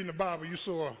you didn't read in the Bible, you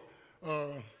saw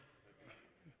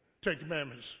Ten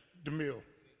Commandments, DeMille.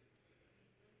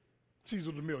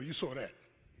 Cecil DeMille, you saw that.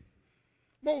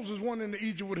 Moses went into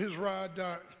Egypt with his rod,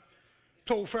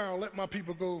 told Pharaoh, let my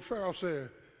people go. Pharaoh said,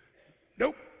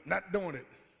 nope, not doing it.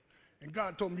 And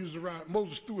God told him to use the rod.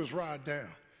 Moses threw his rod down.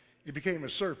 It became a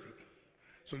serpent.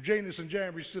 So Janus and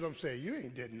Jambres stood up and said, you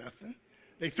ain't did nothing.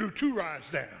 They threw two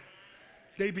rods down.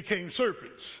 They became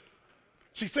serpents.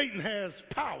 See, Satan has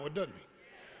power, doesn't he?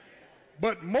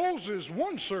 But Moses,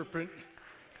 one serpent,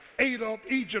 ate up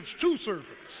Egypt's two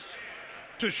serpents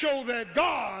to show that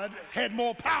God had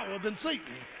more power than Satan.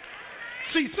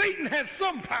 See, Satan has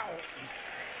some power,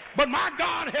 but my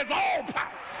God has all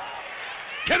power.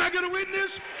 Can I get a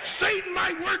witness? Satan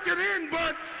might work it in,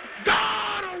 but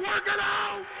God will work it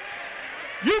out.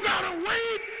 You got to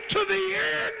wait to the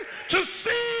end to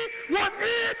see what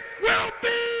it will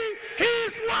be.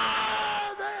 He's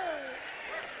worthy.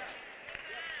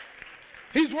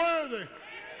 He's worthy.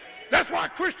 That's why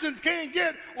Christians can't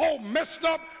get all messed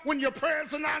up when your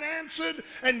prayers are not answered,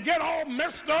 and get all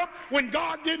messed up when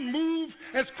God didn't move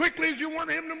as quickly as you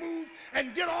wanted him to move,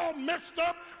 and get all messed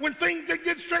up when things didn't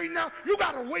get straightened out. You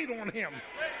got to wait on him.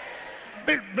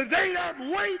 But they that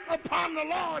wait upon the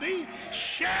Lord, he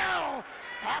shall,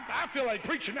 I feel like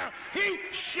preaching now, he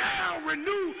shall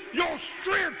renew your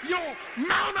strength. You'll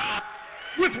mount up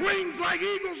with wings like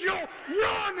eagles. You'll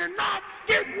run and not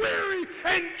get weary.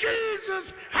 And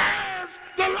Jesus has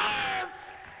the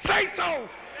last say-so.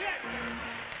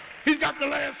 He's got the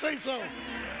last say-so.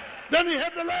 Doesn't he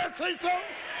have the last say-so?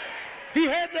 He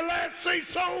had the last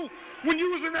say-so when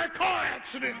you was in that car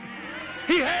accident.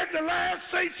 He had the last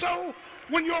say-so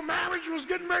when your marriage was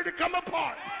getting ready to come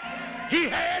apart. He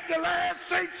had the last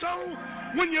say-so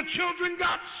when your children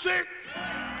got sick.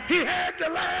 He had the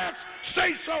last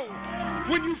say-so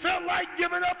when you felt like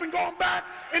giving up and going back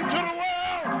into the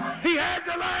world. He had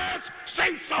the last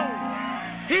say-so.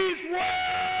 He's worthy.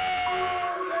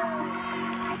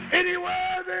 And he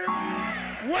worthy.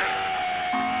 Worthy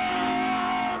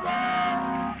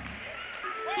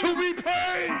to be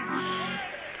praised.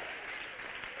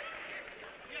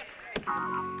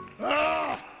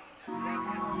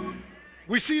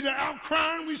 We see the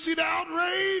outcrying, we see the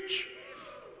outrage,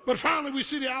 but finally we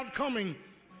see the outcoming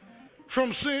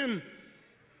from sin.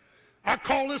 I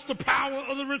call this the power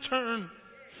of the return.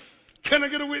 Can I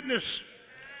get a witness?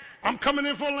 I'm coming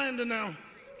in for Orlando now.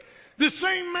 This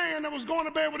same man that was going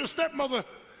to bed with his stepmother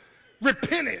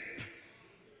repented,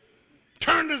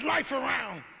 turned his life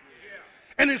around,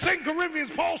 And in 2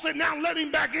 Corinthians, Paul said, now let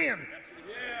him back in.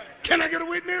 Can I get a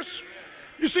witness?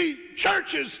 You see,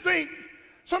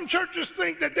 some churches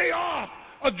think that they are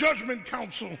a judgment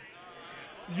council.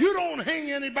 You don't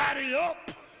hang anybody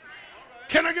up.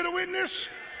 Can I get a witness?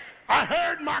 I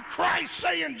heard my Christ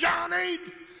say in John 8,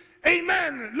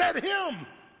 amen, let him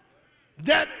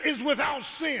that is without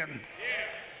sin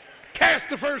cast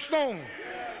the first stone.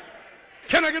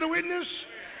 Can I get a witness?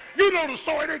 You know the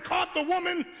story. They caught the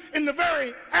woman in the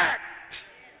very act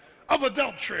of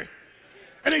adultery.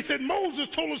 And they said, Moses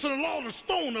told us in the law to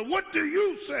stone her. What do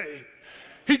you say?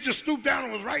 He just stooped down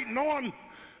and was writing on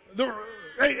the,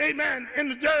 amen, in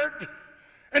the dirt.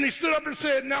 And he stood up and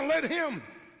said, now let him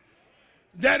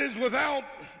that is without,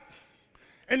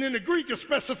 and in the Greek of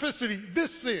specificity,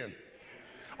 this sin.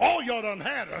 All y'all done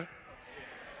had her.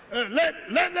 Let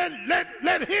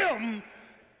him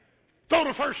throw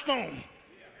the first stone.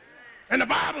 And the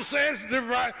Bible says the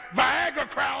Viagra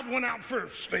crowd went out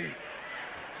first.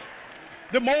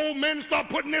 Them old men start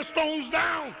putting their stones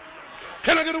down.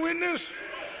 Can I get a witness?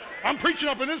 I'm preaching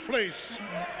up in this place.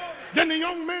 Then the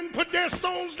young men put their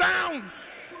stones down,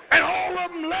 and all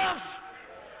of them left.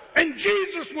 And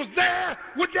Jesus was there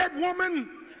with that woman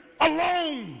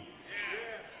alone.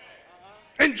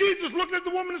 And Jesus looked at the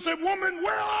woman and said, woman,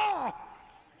 where are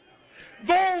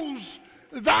those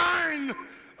thine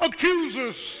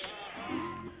accusers?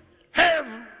 Have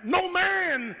no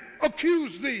man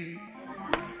accused thee?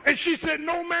 And she said,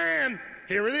 no man,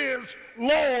 here it is,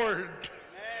 Lord.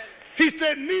 He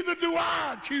said, neither do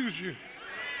I accuse you.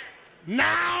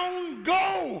 Now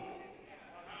go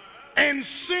and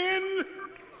sin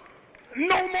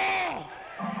no more.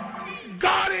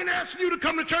 God ain't asking you to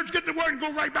come to church, get the word, and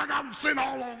go right back out and sin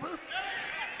all over.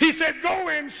 He said, go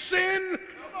and sin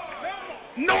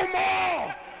no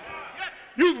more.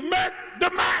 You've met the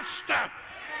master.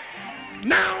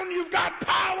 Now you've got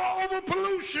power over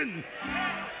pollution.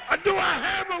 Do I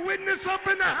have a witness up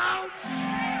in the house?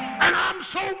 And I'm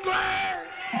so glad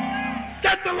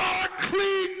that the Lord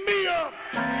cleaned me up.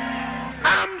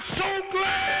 I'm so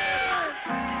glad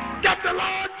that the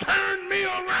Lord turned me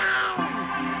around.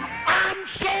 I'm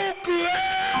so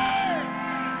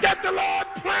glad that the Lord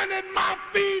planted my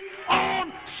feet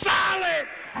on solid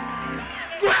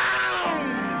ground.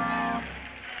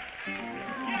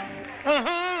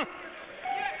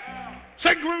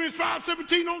 2 Corinthians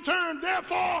 5:17 on turn.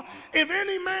 Therefore, if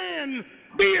any man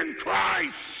be in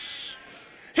Christ,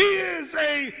 he is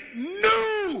a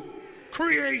new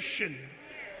creation.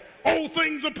 Old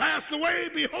things are passed away.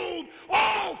 Behold,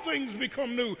 all things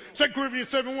become new. 2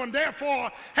 Corinthians 7:1.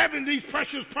 Therefore, having these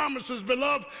precious promises,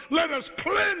 beloved, let us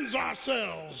cleanse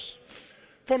ourselves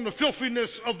from the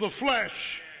filthiness of the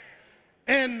flesh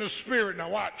and the spirit. Now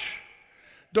watch.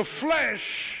 The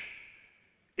flesh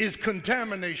is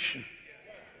contamination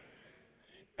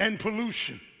and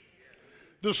pollution.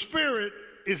 The spirit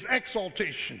is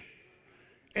exaltation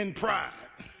and pride.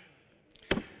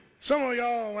 Some of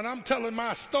y'all, when I'm telling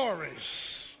my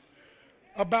stories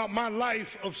about my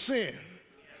life of sin,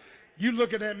 you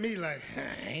looking at me like,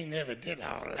 I ain't never did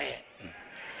all that.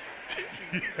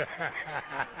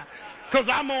 Because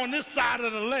I'm on this side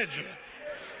of the ledger.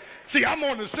 See, I'm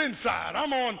on the sin side.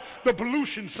 I'm on the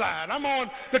pollution side. I'm on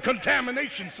the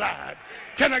contamination side.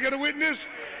 Can I get a witness?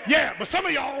 Yeah, but some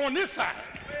of y'all on this side.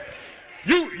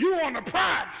 You on the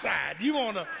pride side. You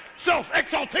on the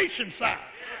self-exaltation side.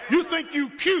 You think you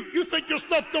cute. You think your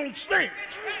stuff don't stink.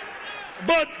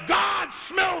 But God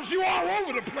smells you all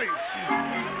over the place.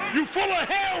 You full of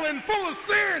hell and full of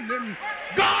sin. And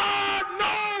God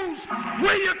knows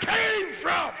where you came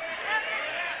from.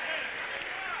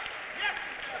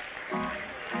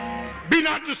 Be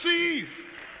not deceived.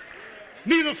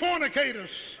 Neither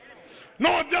fornicators,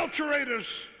 nor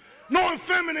adulterators, nor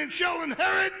effeminate shall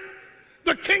inherit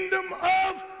the kingdom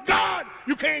of God.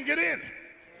 You can't get in.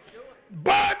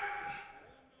 But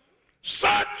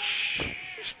such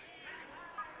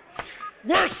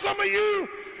were some of you.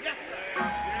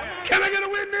 Can I get a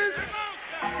witness?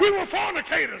 We were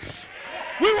fornicators.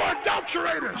 We were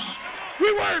adulterators.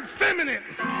 We were effeminate.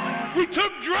 We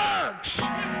took drugs.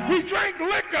 We drank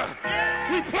liquor.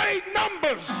 We played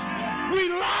numbers. We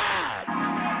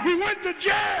lied. We went to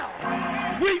jail.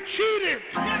 We cheated.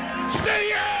 Say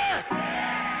yeah.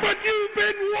 But you've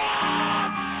been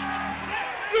washed.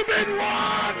 You've been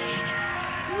washed.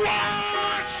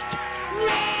 Washed.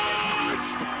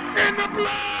 Washed in the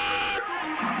blood.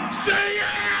 Say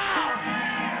yeah.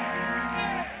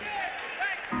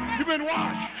 You've been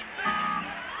washed.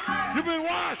 You've been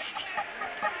washed.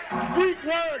 Greek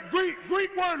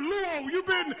word luo. You've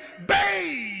been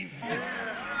bathed.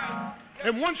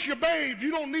 And once you're bathed,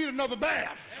 you don't need another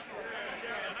bath.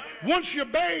 Once you're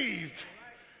bathed,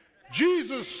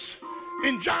 Jesus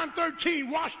in John 13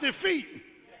 washed their feet.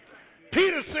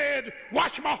 Peter said,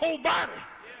 wash my whole body.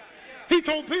 He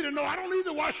told Peter, no, I don't need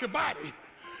to wash your body.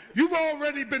 You've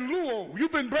already been luo,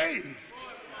 you've been bathed.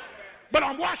 But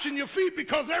I'm washing your feet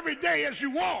because every day as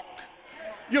you walk,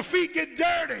 your feet get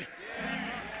dirty.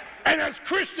 And as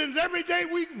Christians, every day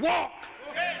we walk,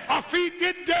 our feet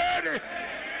get dirty.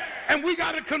 And we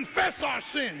got to confess our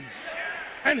sins.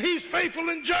 And he's faithful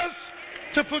and just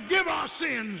to forgive our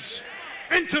sins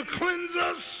and to cleanse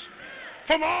us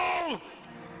from all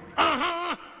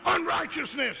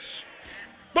unrighteousness.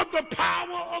 But the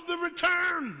power of the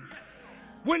return,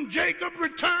 when Jacob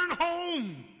returned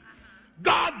home,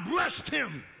 God blessed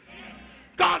him.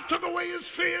 God took away his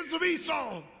fears of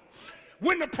Esau.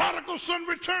 When the prodigal son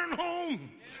returned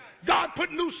home, God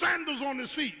put new sandals on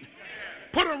his feet,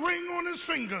 put a ring on his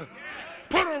finger,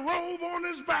 put a robe on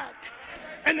his back,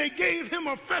 and they gave him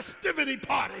a festivity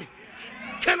party.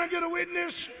 Can I get a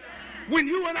witness? When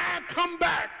you and I come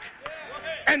back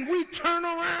and we turn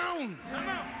around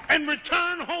and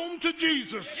return home to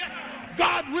Jesus,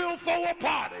 God will throw a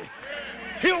party.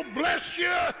 He'll bless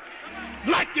you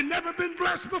like you've never been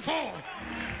blessed before.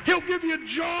 He'll give you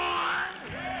joy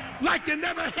like you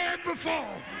never had before.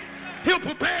 He'll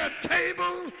prepare a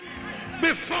table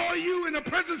before you in the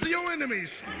presence of your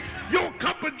enemies. Your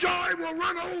cup of joy will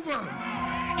run over.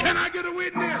 Can I get a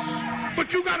witness?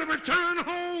 But you got to return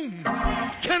home.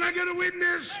 Can I get a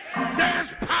witness?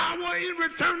 There's power in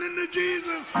returning to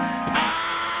Jesus.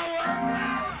 Power,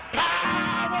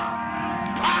 power,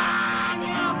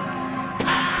 power,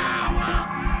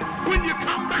 power. When you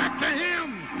come back to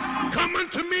him, come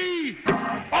unto me,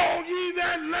 all ye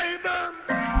that labor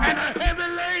and are heavy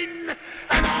laden,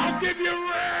 and I'll give you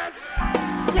rest.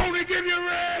 Won't he give you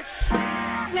rest?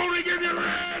 Won't he give you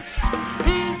rest?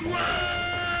 He's worthy.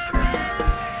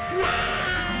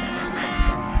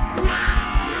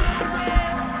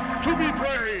 To be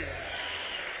praised.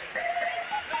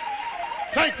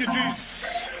 Thank you, Jesus.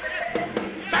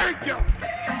 Thank you.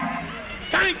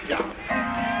 Thank you.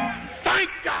 Thank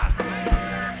you.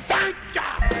 Thank you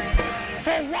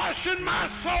for washing my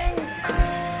soul.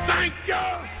 Thank you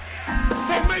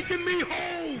for making me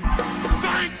whole.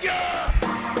 Thank you.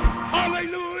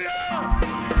 Hallelujah.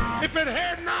 If it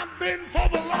had not been for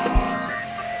the Lord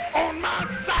on my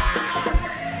side,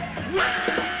 where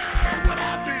would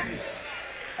I be?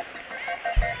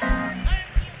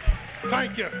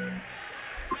 Thank you.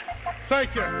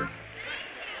 Thank you.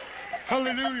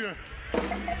 Hallelujah.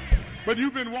 But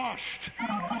you've been washed.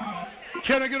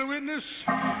 Can I get a witness?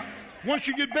 Once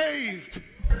you get bathed,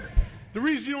 the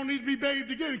reason you don't need to be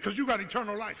bathed again is because you got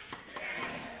eternal life.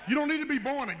 You don't need to be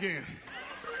born again.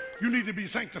 You need to be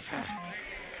sanctified.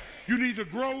 You need to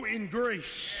grow in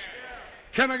grace.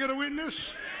 Can I get a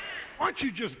witness? Aren't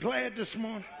you just glad this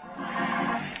morning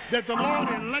that the Lord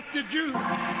elected you?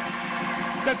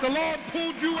 That the Lord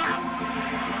pulled you out?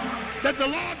 That the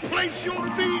Lord placed your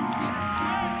feet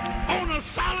on a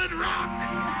solid rock?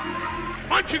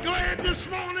 Aren't you glad this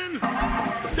morning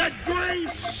that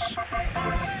grace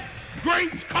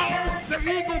called the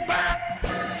eagle back?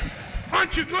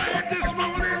 Aren't you glad this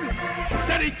morning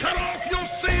that he cut off your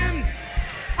sin?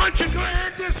 Aren't you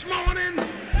glad this morning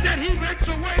that he makes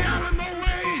a way out of no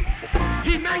way?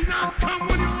 He may not come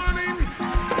when you want him,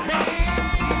 but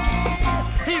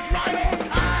he's right on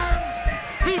time.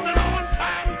 He's an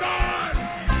on-time God.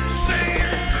 Say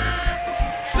it,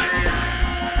 say it,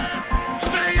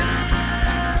 say it.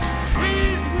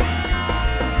 He's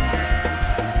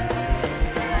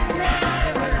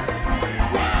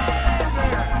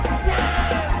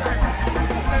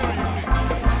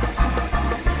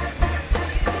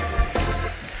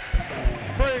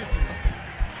Praise him.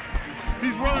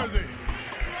 He's worthy.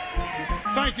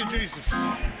 Thank you, Jesus.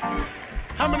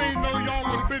 How many know y'all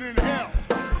would have been in hell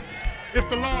if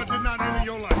the Lord did not enter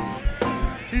your life?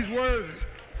 He's worthy.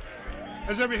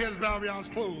 As every head is bowed, every eyes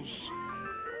closed.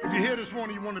 If you're here this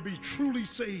morning, you want to be truly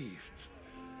saved,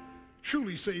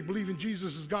 believing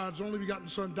Jesus is God's only begotten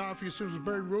Son, died for your sins, was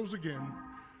buried, and rose again.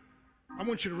 I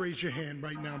want you to raise your hand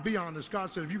right now. Be honest.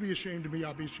 God said, if you be ashamed of me,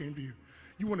 I'll be ashamed of you.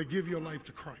 You want to give your life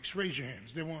to Christ. Raise your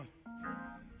hands. There one.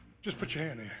 Just put your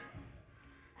hand there.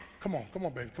 Come on,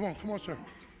 baby. Come on, sir.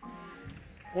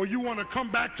 Or you want to come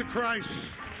back to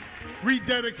Christ,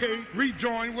 rededicate,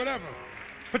 rejoin, whatever.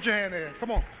 Put your hand there.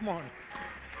 Come on.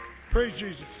 Praise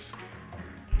Jesus.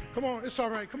 Come on, it's all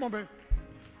right. Come on, baby.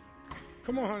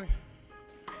 Come on, honey.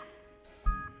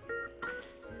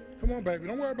 Come on, baby.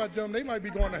 Don't worry about them. They might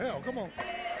be going to hell. Come on.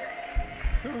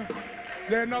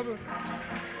 There another?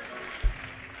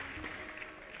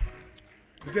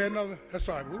 Is there another? That's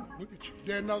all right. We'll get you. Is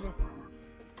there another?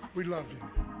 We love you.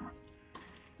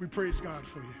 We praise God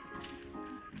for you.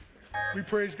 We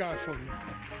praise God for you.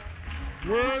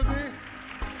 Worthy,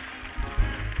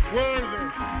 worthy,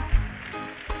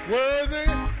 worthy,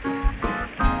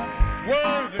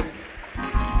 worthy,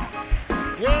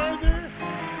 worthy,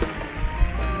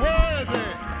 worthy.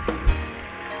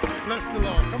 Bless the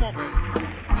Lord. Come on, baby.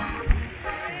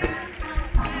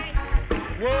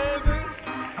 Worthy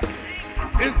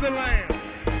is the Lamb.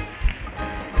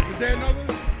 Is there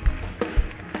another?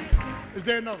 Is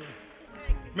there another?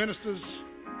 Ministers,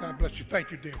 God bless you.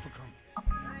 Thank you, dear, for coming.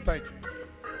 Thank you.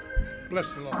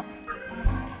 Bless the Lord.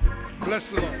 Bless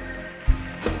the Lord.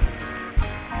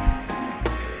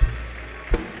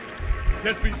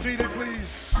 Let's be seated,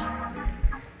 please.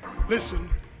 Listen,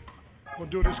 we'll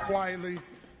do this quietly.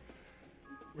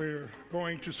 We're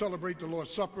going to celebrate the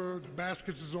Lord's Supper. The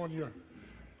baskets is on your,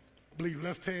 I believe,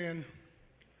 left hand.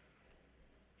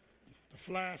 The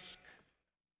flask